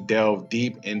made me delve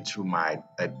deep into my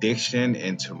addiction,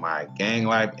 into my gang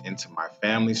life, into my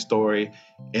family story,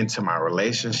 into my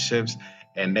relationships,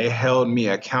 and they held me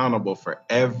accountable for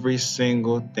every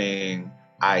single thing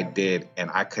I did, and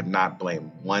I could not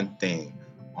blame one thing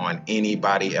on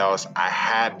anybody else. I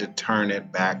had to turn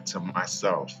it back to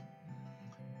myself.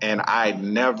 And I'd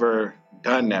never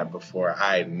done that before.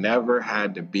 I never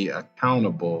had to be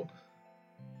accountable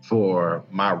for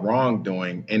my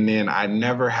wrongdoing. And then I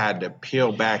never had to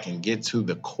peel back and get to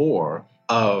the core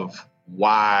of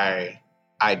why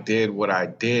I did what I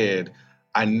did.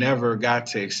 I never got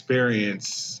to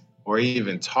experience or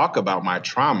even talk about my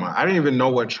trauma. I didn't even know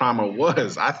what trauma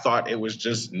was. I thought it was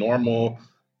just normal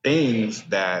things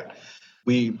that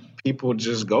people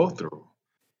just go through.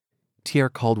 Tier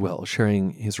Caldwell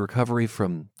sharing his recovery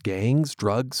from gangs,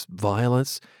 drugs,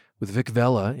 violence with Vic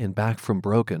Vela in Back from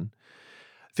Broken.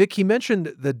 Vic, he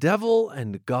mentioned the devil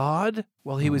and God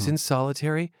while he was in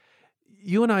solitary.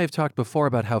 You and I have talked before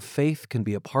about how faith can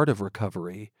be a part of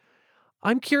recovery.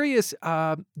 I'm curious,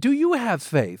 do you have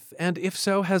faith? And if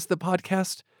so, has the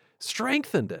podcast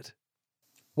strengthened it?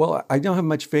 Well, I don't have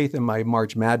much faith in my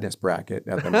March Madness bracket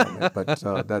at the moment, but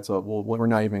we're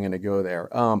not even going to go there.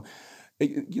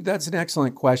 That's an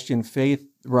excellent question. Faith,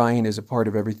 Ryan, is a part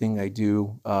of everything I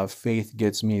do. Faith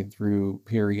gets me through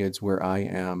periods where I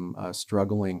am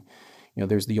struggling. You know,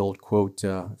 there's the old quote,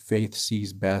 faith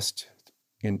sees best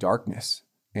in darkness.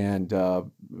 And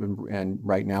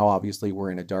right now, obviously,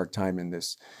 we're in a dark time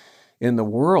in the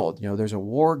world. You know, there's a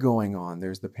war going on.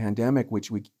 There's the pandemic,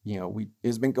 which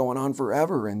has been going on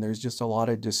forever. And there's just a lot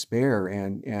of despair.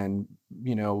 And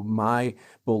you know, my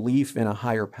belief in a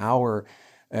higher power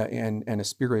and a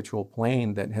spiritual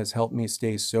plane that has helped me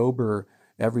stay sober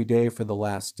every day for the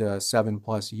last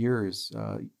 7+ years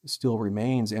still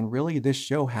remains. And really, this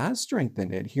show has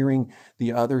strengthened it. Hearing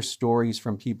the other stories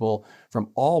from people from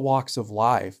all walks of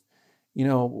life, you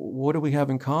know, what do we have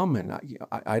in common?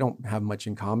 I don't have much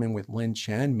in common with Lin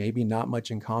Chen, maybe not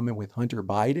much in common with Hunter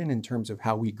Biden in terms of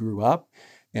how we grew up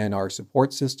and our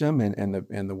support system and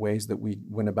the ways that we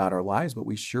went about our lives, but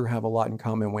we sure have a lot in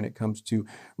common when it comes to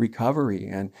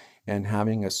recovery and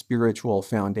having a spiritual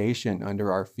foundation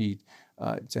under our feet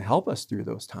to help us through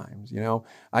those times. You know,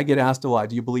 I get asked a lot,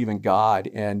 do you believe in God?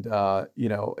 And, you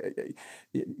know,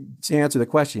 to answer the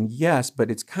question, yes,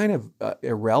 but it's kind of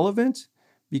irrelevant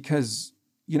because,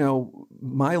 you know,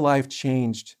 my life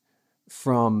changed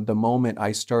from the moment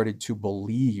I started to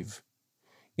believe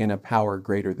in a power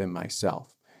greater than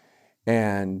myself.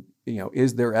 And, you know,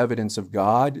 is there evidence of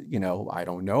God? You know, I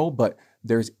don't know, but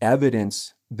there's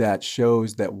evidence that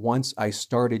shows that once I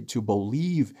started to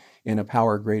believe in a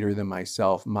power greater than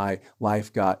myself, my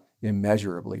life got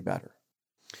immeasurably better.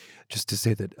 Just to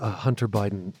say that Hunter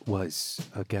Biden was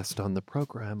a guest on the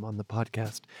program, on the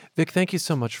podcast. Vic, thank you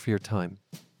so much for your time.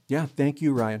 Yeah, thank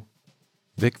you, Ryan.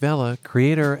 Vic Vela,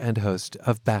 creator and host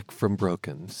of Back from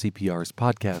Broken, CPR's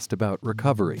podcast about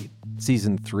recovery.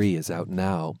 Season 3 is out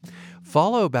now.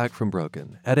 Follow Back from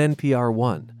Broken at NPR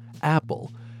One,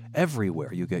 Apple,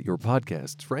 everywhere you get your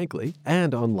podcasts, frankly,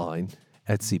 and online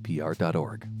at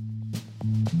CPR.org.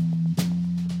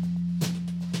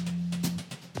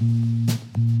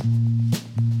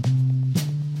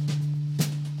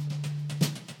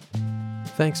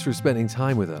 Thanks for spending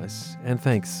time with us, and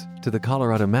thanks to the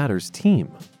Colorado Matters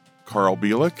team. Carl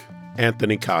Bielik,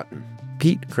 Anthony Cotton,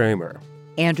 Pete Kramer,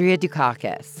 Andrea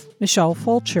Dukakis, Michelle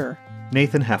Fulcher,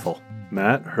 Nathan Heffel,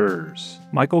 Matt Hers,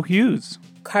 Michael Hughes,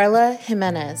 Carla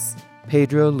Jimenez,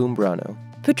 Pedro Lumbrano,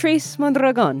 Patrice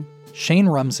Mondragon, Shane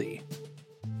Rumsey.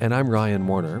 And I'm Ryan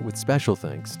Warner with special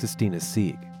thanks to Stina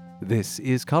Sieg. This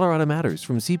is Colorado Matters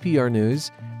from CPR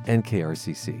News and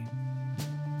KRCC.